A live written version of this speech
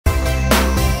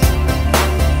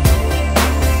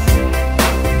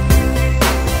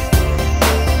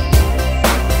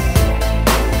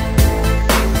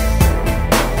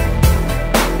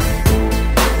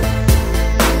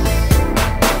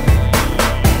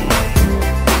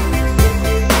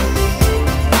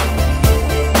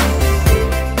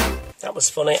was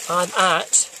funny. I'm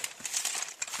at,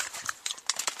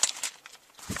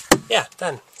 yeah,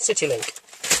 then CityLink.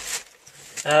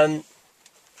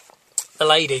 The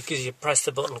lady, because you press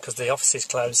the button because the office is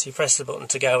closed, so you press the button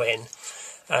to go in,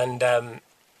 and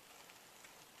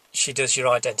she does your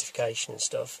identification and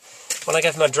stuff. When I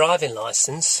gave her my driving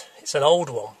licence, it's an old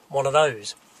one of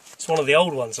those. It's one of the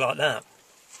old ones like that.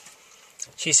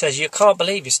 She says, you can't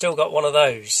believe you still got one of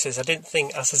those. She says, I didn't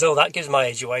think... I says, oh, that gives my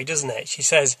age away, doesn't it? She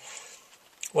says,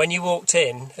 when you walked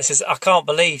in, I says, I can't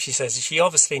believe, she says, she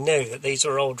obviously knew that these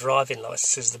were old driving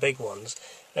licences, the big ones.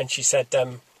 And she said,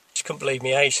 she couldn't believe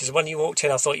my age. She says, when you walked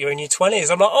in, I thought you were in your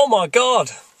 20s. I'm like, oh my God.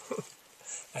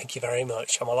 Thank you very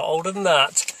much. I'm a lot older than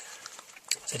that.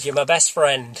 I said, you're my best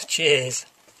friend. Cheers.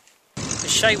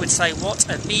 As Shay would say, what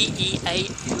a B-E-A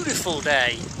beautiful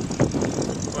day.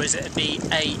 Or is it a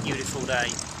B-A beautiful day?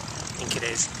 I think it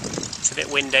is. It's a bit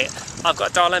windy. I've got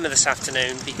a dilemma this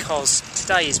afternoon because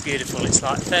today is beautiful. It's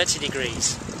like 30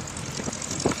 degrees.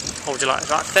 Or would you like,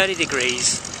 it's like 30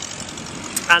 degrees.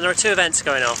 And there are two events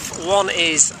going off. One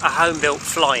is a home-built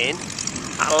fly-in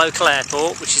at a local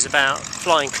airport, which is about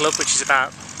flying club, which is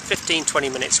about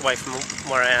 15-20 minutes away from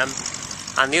where I am.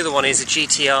 And the other one is a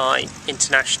GTI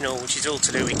International, which is all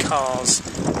to do with cars.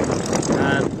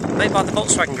 Made by the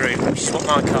Volkswagen Group, which is what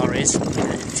my car is. Been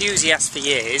an enthusiast for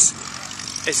years.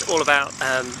 It's all about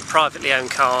privately owned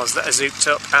cars that are zooped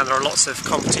up, and there are lots of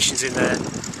competitions in there.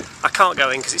 I can't go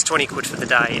in because it's 20 quid for the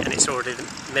day and it's already the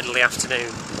middle of the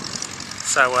afternoon.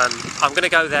 So I'm going to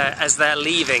go there as they're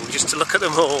leaving just to look at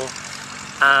them all,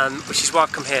 which is why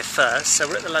I've come here first. So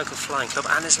we're at the local flying club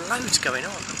and there's loads going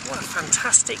on. What a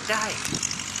fantastic day.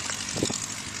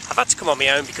 I've had to come on my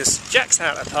own because Jack's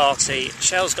out at a party,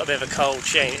 Shell's got a bit of a cold,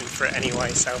 she ain't in for it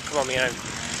anyway, so I've come on my own.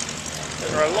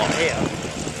 There are a lot here.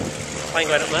 Plane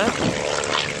going up there.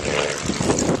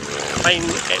 Plane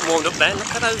getting warmed up there.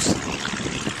 Look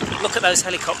at those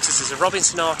helicopters. There's a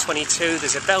Robinson R22,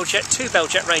 there's a Belljet, two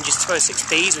Belljet Rangers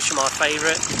 206Bs, which are my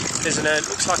favourite. There's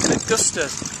looks like an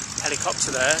Augusta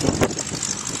helicopter there.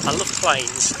 I love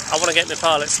planes. I want to get my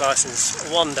pilot's licence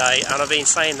one day, and I've been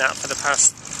saying that for the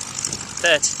past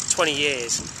 20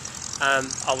 years.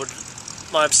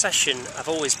 My obsession have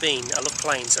always been, I love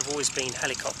planes, have always been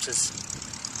helicopters.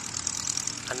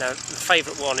 And the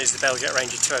favourite one is the Belljet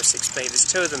Ranger 206B. There's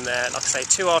two of them there, like I say,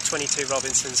 two R22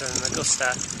 Robinsons and an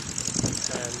Augusta,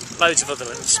 and loads of other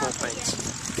little small planes.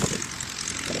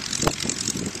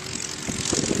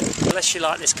 Unless you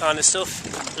like this kind of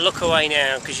stuff, look away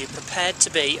now, because you're prepared to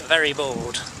be very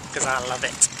bored, because I love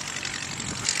it.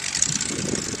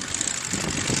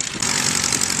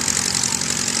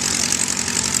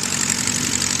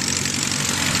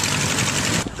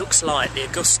 Looks like the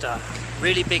Augusta,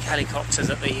 really big helicopter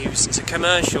that they use. It's a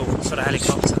commercial sort of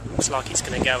helicopter. Looks like it's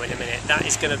going to go in a minute. That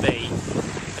is going to be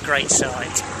a great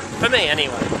sight. For me,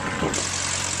 anyway.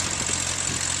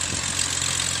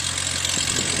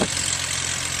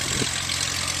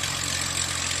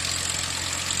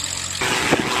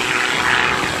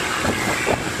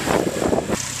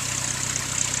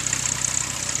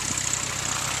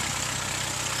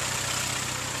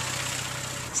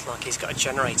 Looks like he's got a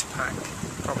generator pack.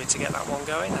 Probably to get that one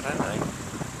going, I don't know.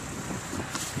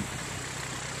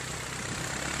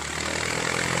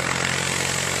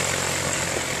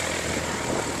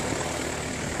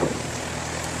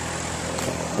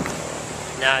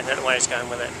 No, I don't know where he's going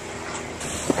with it.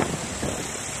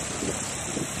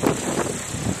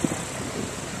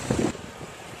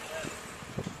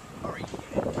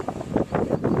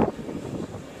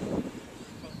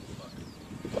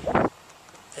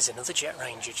 There's another Jet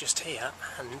Ranger just here,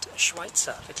 and a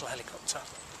Schweitzer little helicopter.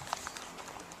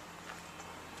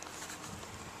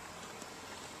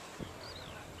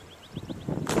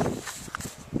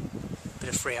 Bit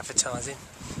of free advertising.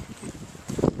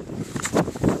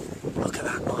 Look at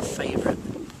that, my favourite.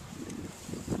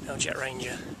 No Jet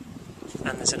Ranger.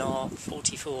 And there's an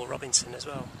R44 Robinson as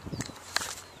well.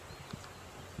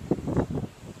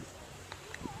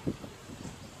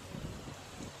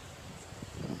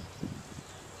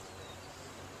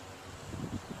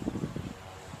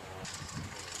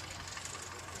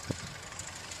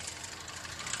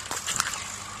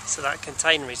 So that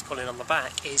container he's pulling on the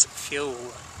back is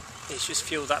fuel. He's just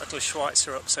fueled that little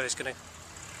Schweitzer up, so he's going to...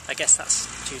 I guess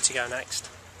that's due to go next.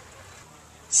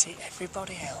 See,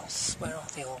 everybody else, where are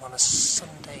they all on a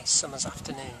Sunday summer's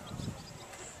afternoon?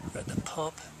 They're at the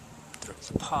pub, they're at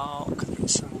the park, they're at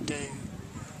some do.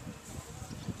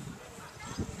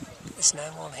 There's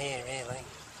no one here really.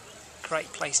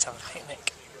 Great place to have a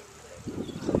picnic.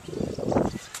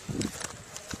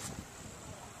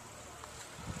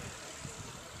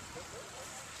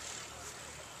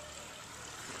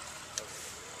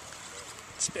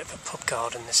 It's a bit of a pub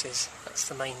garden, this is. That's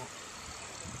the main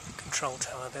control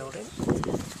tower building.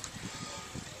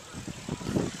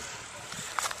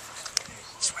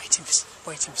 Just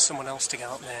waiting for someone else to go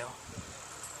up now.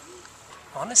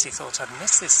 I honestly thought I'd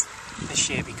missed this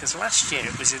year, because last year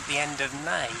it was at the end of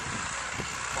May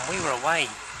and we were away,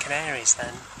 Canaries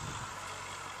then.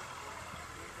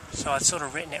 So I'd sort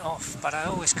of written it off, but I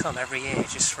always come every year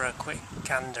just for a quick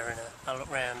gander and a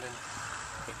look round, and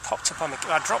it popped up on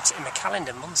I dropped it in my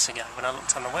calendar months ago when I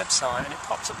looked on the website, and it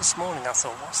popped up this morning. I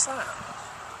thought, what's that?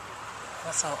 And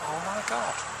I thought, oh my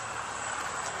god.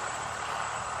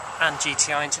 And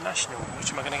GTI International,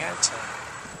 which am I going to go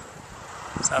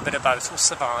to? So a bit of both will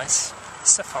suffice.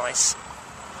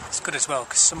 It's good as well,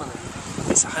 because some of them,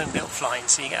 it's a home-built flying,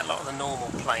 so you get a lot of the normal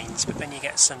planes, but then you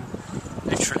get some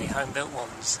literally home-built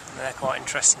ones, and they're quite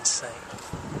interesting to see.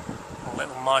 Or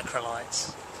little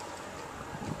microlights.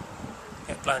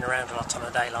 Get blown around a lot on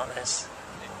a day like this.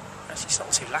 Actually, it's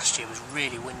not too. Last year was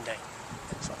really windy.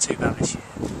 It's not too bad this year.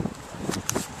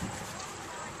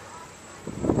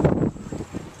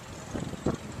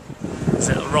 There's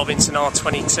a little Robinson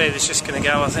R22 that's just going to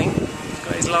go, I think. He's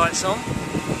got his lights on.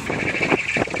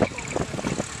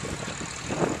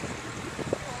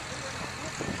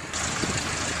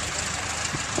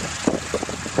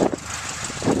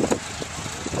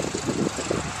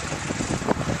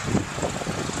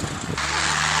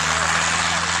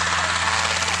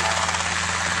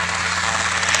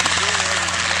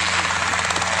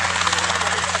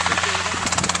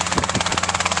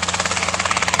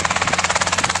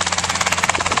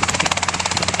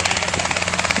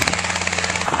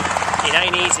 It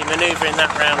ain't easy manoeuvring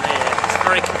that round here. It's a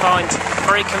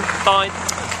very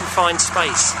confined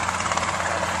space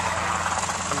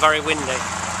and very windy.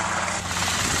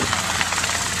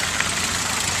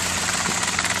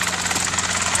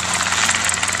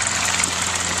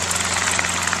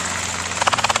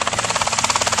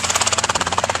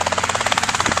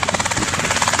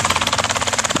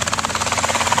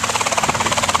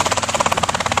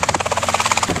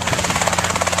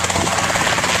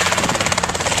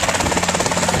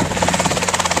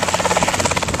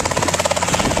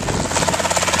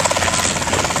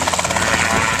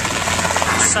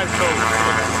 So cool.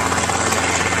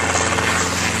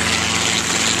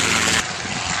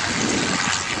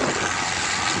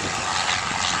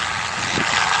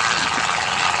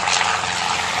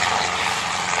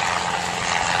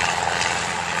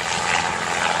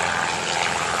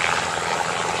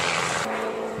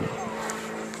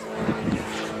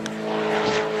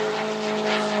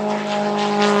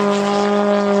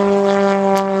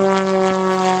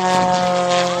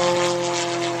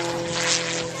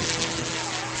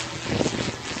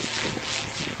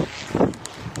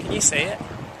 Can you see it?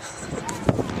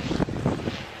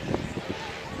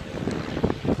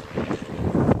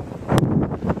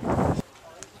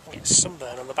 I get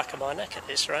sunburn on the back of my neck at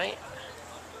this rate.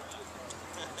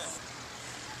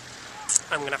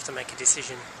 I'm going to have to make a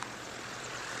decision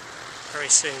very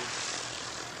soon.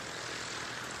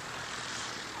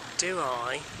 Do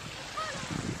I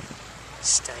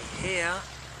stay here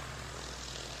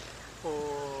or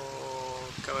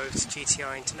go over to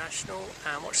GTI International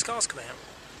and watch Scars come out?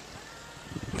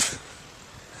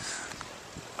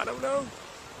 I don't know,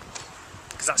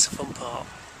 because that's the fun part.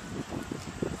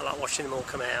 I like watching them all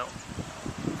come out.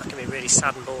 That can be really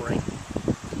sad and boring.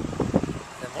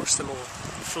 And then watch them all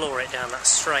floor it down that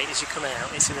straight as you come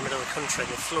out. It's in the middle of the country,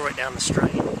 they floor it down the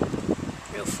straight.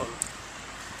 Real fun.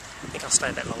 I think I'll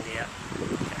stay a bit longer yet.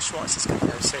 Yeah, Schweitz is going to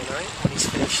go soon, right? When he's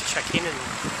finished checking and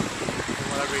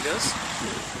whatever he does.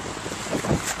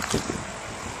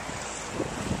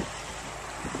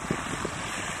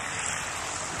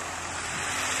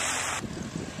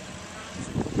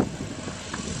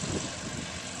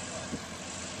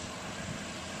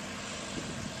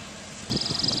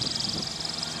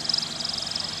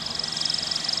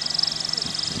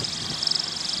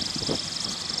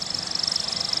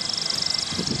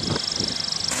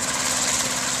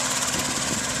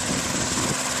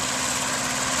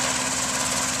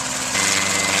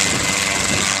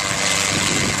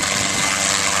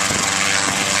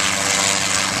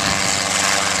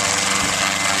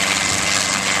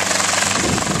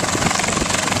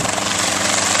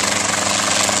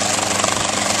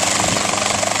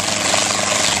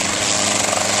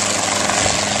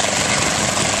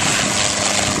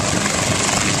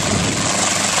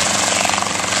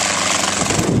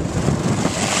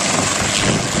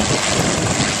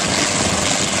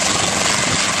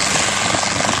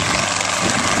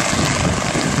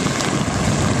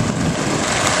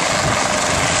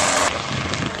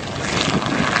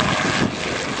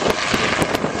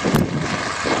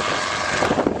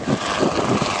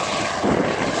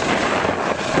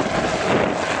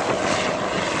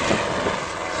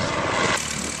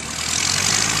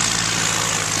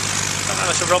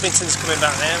 Mr. Robinson's coming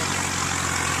back now.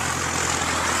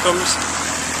 Comes.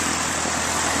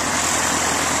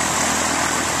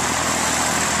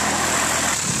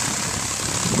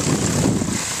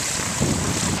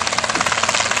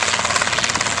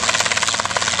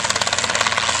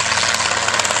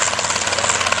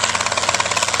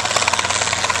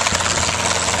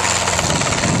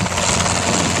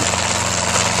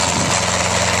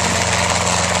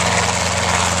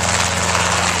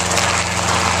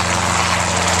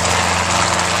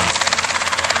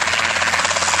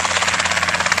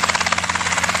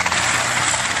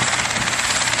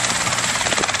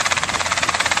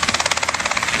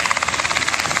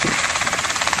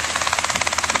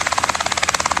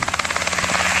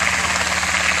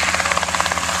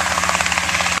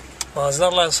 Well, there's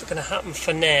not a lot else going to happen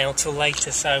for now till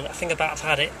later, so I think about I've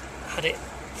had it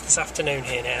this afternoon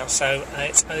here now. So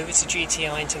it's over to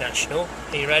GTI International.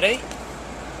 Are you ready?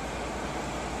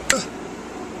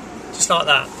 Just like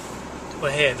that.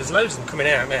 We're here. There's loads of them coming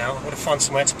out now. I've got to find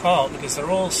somewhere to park because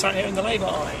they're all sat here in the lay-by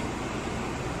line.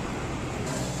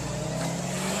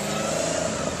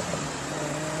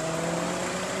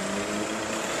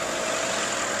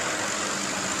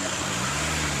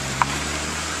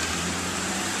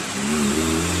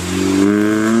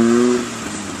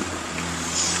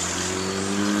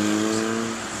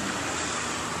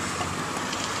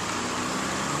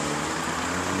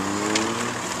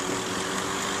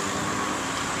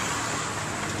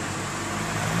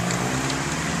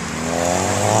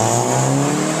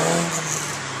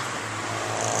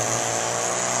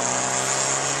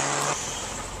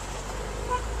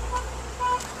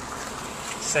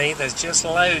 See, there's just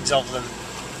loads of them.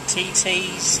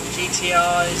 TTs,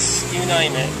 GTIs, you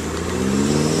name it.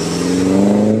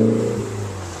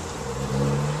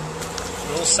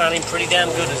 They're all sounding pretty damn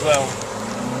good as well.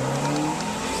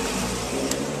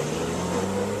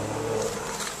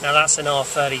 Now that's an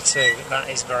R32, that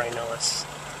is very nice.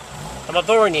 Am I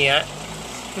boring you yet?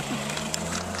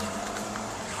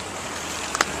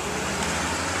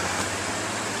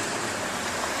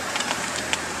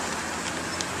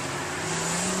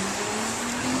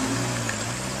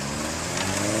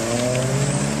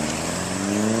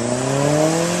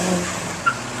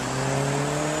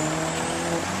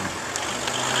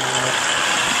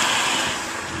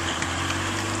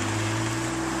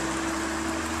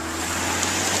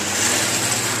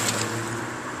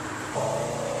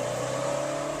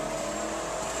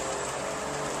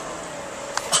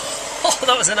 Oh,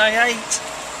 that was an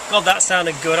A8. God, that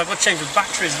sounded good. I've got to change the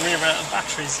batteries. I'm running out of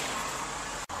batteries.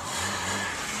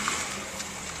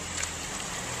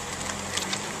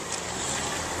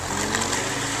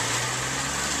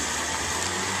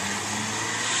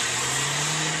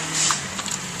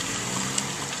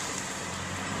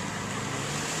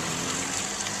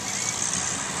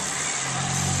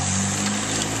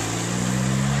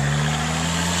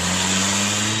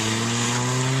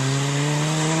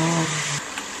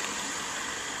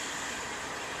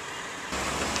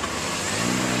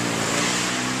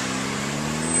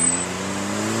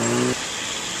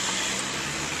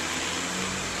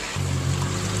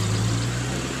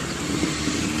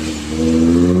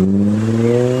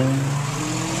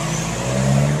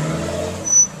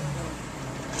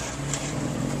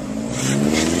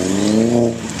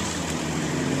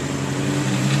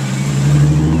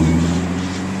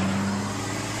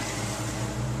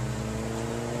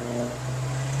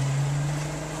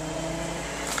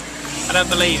 I don't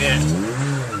believe it.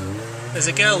 There's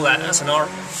a girl there, that's an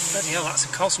bloody hell, that's a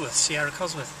Cosworth, Sierra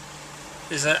Cosworth.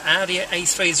 There's an Audi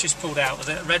A3 that's just pulled out with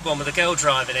a red one with a girl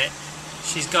driving it.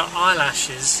 She's got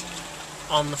eyelashes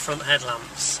on the front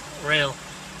headlamps. Real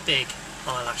big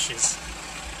eyelashes.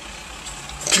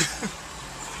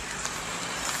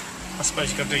 I suppose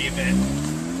you've got to do your bit.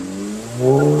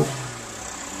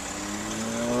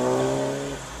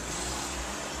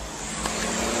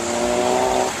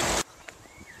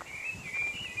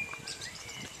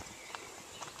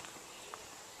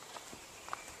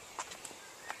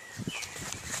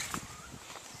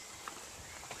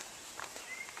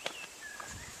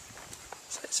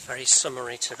 It's very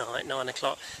summery tonight, 9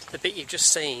 o'clock. The bit you've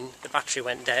just seen, the battery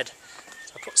went dead.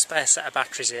 So I put a spare set of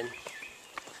batteries in.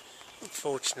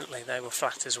 Unfortunately they were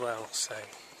flat as well, so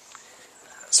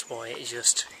that's why it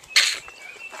just...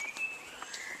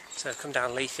 So I've come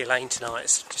down Leafy Lane tonight,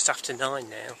 it's just after 9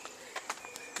 now.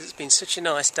 Because it's been such a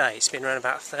nice day, it's been around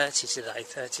about 30 today,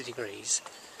 30 degrees.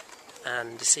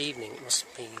 And this evening it must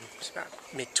have been about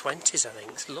mid-20s I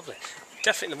think, it's lovely.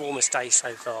 Definitely the warmest day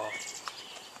so far.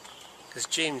 Because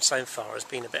June so far has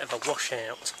been a bit of a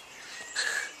washout.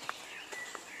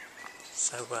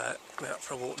 So we're out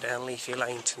for a walk down Leafy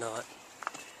Lane tonight.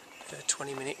 A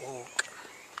 20-minute walk.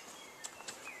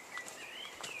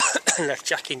 Left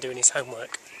Jack in doing his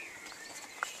homework.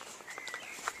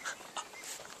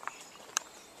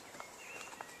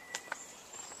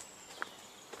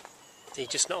 You're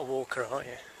just not a walker, aren't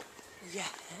you?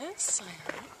 Yes, I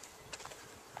am.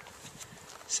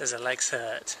 Says her legs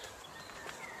hurt.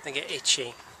 They get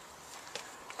itchy.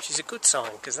 Which is a good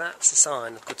sign, because that's a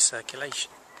sign of good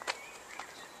circulation.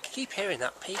 I keep hearing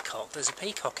that peacock. There's a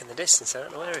peacock in the distance. I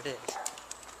don't know where it is.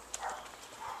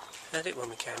 Heard it when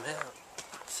we came out.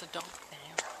 That's a dog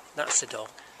now. That's a dog.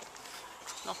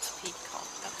 Not a peacock,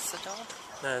 that's a dog.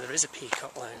 No, there is a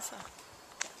peacock though. Is there?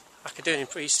 I could do an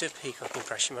used to a peacock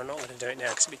impression, but I'm not going to do it now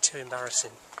because it'd be too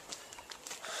embarrassing.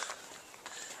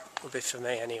 Would be for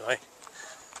me anyway.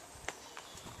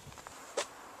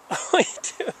 What are you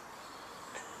doing?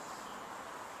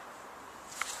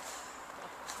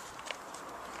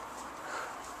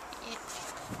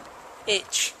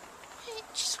 Itch. Itch,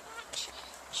 scratch,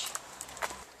 itch.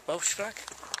 Welsh flag?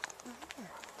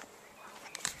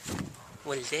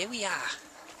 Well, there we are.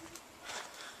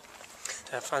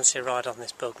 I fancy a ride on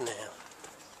this bug now.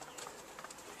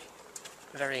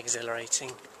 Very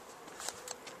exhilarating.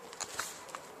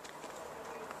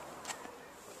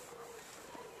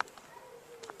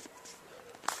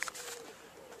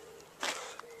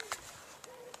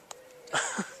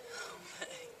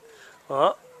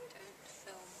 What? Don't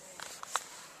film me.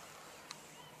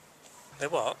 The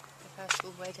what? The first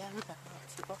all the way down there,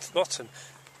 that's the bottom. Bottom.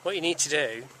 What you need to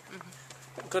do,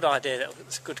 good idea,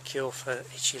 that's a good cure for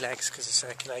itchy legs because of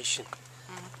circulation.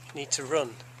 You need to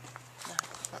run. No,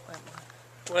 that won't work.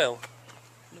 Well,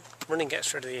 running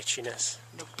gets rid of the itchiness.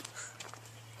 Nope.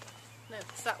 No,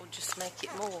 because that would just make it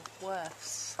more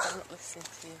worse. I'm not listening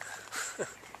to you.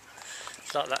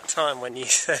 It's like that time when you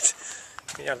said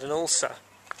you had an ulcer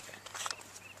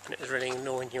and it was really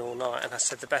annoying you all night, and I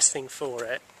said the best thing for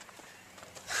it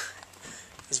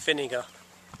is vinegar.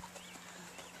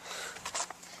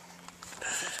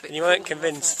 And you weren't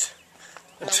convinced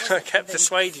until I kept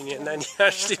persuading you, and then you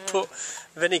actually put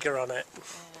vinegar on it. Yeah.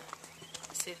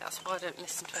 See, that's why I don't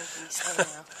listen to anything you say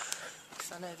now.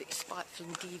 Because I know that you're spiteful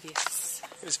and devious.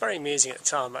 It was very amusing at the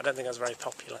time, but I don't think I was very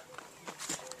popular.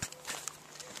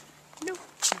 No,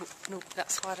 no,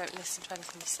 that's why I don't listen to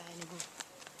anything you say anymore.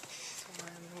 So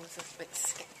I'm always a bit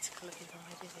sceptical of your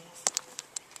ideas.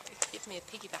 Give me a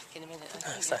piggyback in a minute.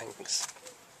 Thanks.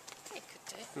 You could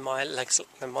do. My legs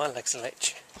are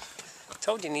itchy. I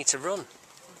told you need to run. I'm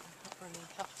not running.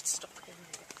 I'll have to stop again.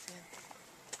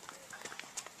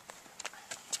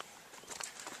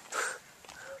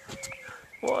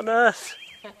 What on earth?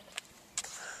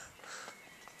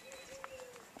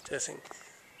 Do you think?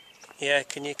 Yeah,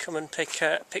 can you come and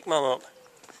pick Mum up?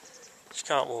 She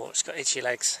can't walk, she's got itchy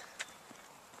legs.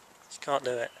 She can't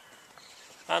do it.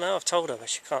 I know, I've told her, but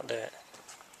she can't do it.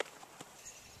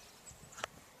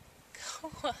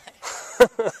 Come on.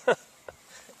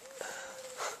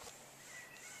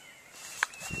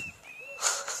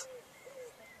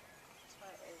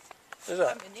 Is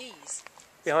that? On my knees.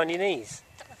 Behind your knees?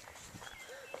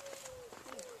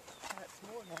 That's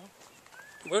more now.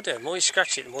 We'll do. The more you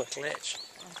scratch it, the more it'll itch.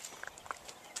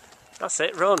 That's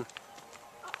it, run.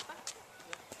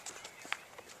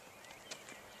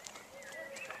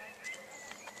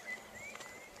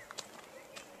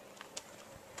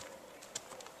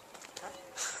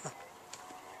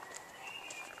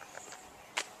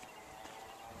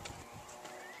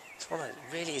 It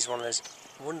really is one of those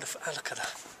wonderful... Oh, look at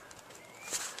that.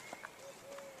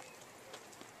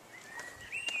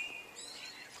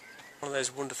 One of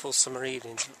those wonderful summer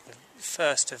evenings. The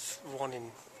first of one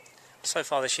in... So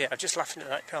far this year. I'm just laughing at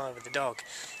that guy with the dog.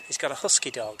 He's got a husky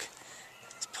dog.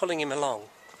 He's pulling him along.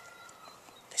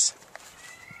 Listen.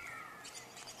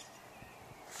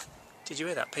 Did you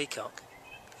hear that peacock?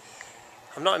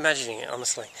 I'm not imagining it,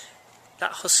 honestly.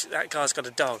 That guy's got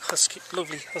a dog.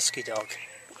 Lovely husky dog.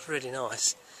 Really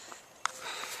nice.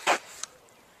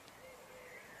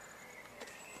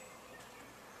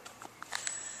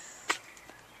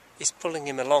 He's pulling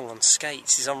him along on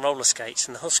skates. He's on roller skates,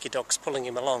 and the husky dog's pulling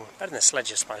him along. Better than a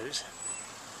sledge, I suppose.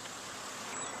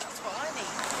 That's what I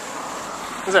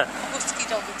need. Is it? A husky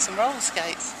dog with some roller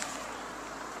skates.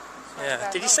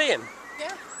 Yeah. Did you see him?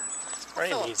 Yeah.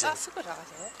 Very amusing. That's a good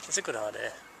idea. It's a good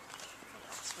idea.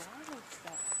 That's what I need for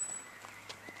that.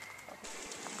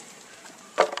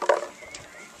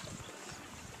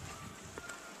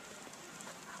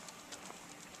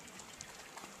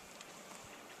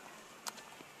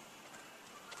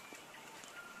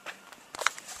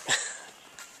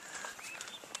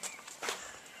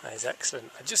 That is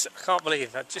excellent. I can't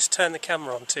believe I just turned the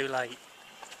camera on too late.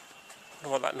 I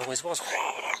wonder what that noise was.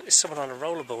 It's someone on a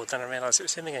rollerboard, then I realised it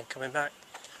was him again coming back.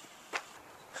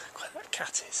 Quite that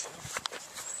cat is.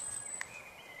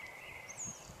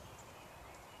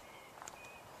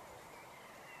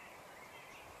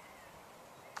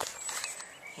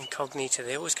 Incognito,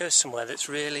 they always go somewhere that's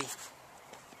really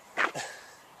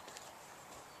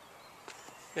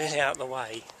really out of the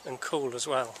way and cool as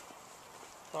well.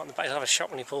 Like in the back, he'll have a shot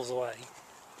when he pulls away.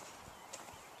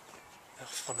 Oh,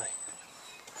 funny.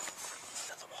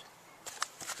 Another one.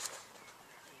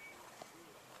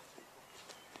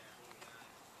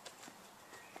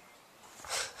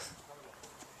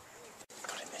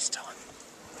 Got him this time.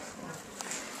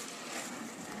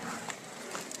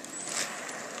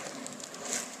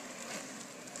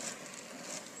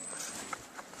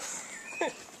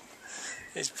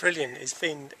 It's brilliant. It's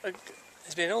been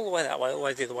all the way that way, all the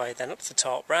way the other way, then up to the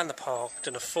top, round the park,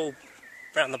 done a full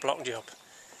round the block job.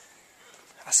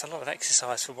 That's a lot of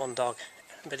exercise for one dog,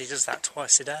 but he does that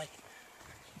twice a day.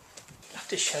 You'll have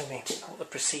to show me what the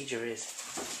procedure is.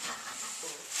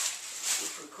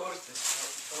 We've recorded this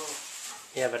part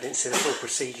before. Yeah, but I didn't see the full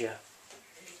procedure.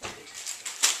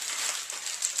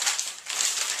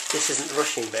 This isn't the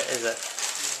rushing bit, is it?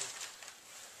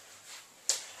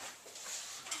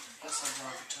 Plus I'm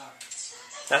rather tired.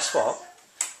 That's what?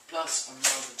 Plus I'm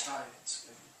rather tired.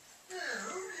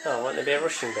 Oh, won't there be a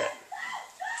rushing bit?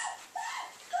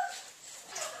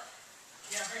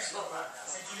 It's not that.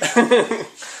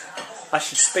 I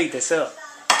should speed this up.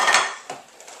 I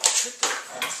should do it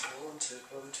fast if I want to,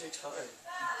 but I'm too tired.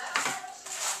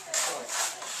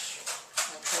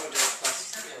 I'll probably do it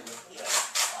fast at the end.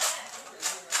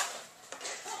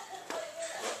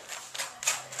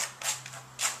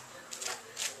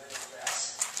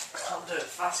 I can't do it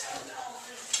fast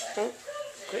enough. Oh,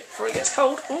 quick before it gets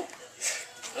cold. Oh.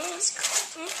 Oh, it's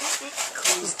cold. It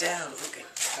cools down, it'll get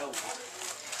cold.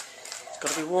 It's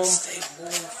got to be warm. Stay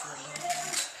warm for a long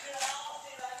time.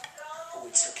 Oh,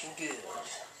 it's looking good.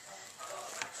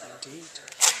 Indeed.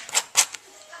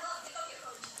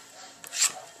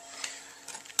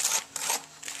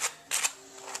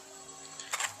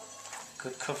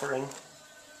 Good covering.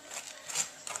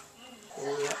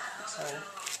 Oh yeah, so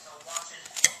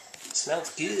it smells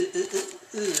good.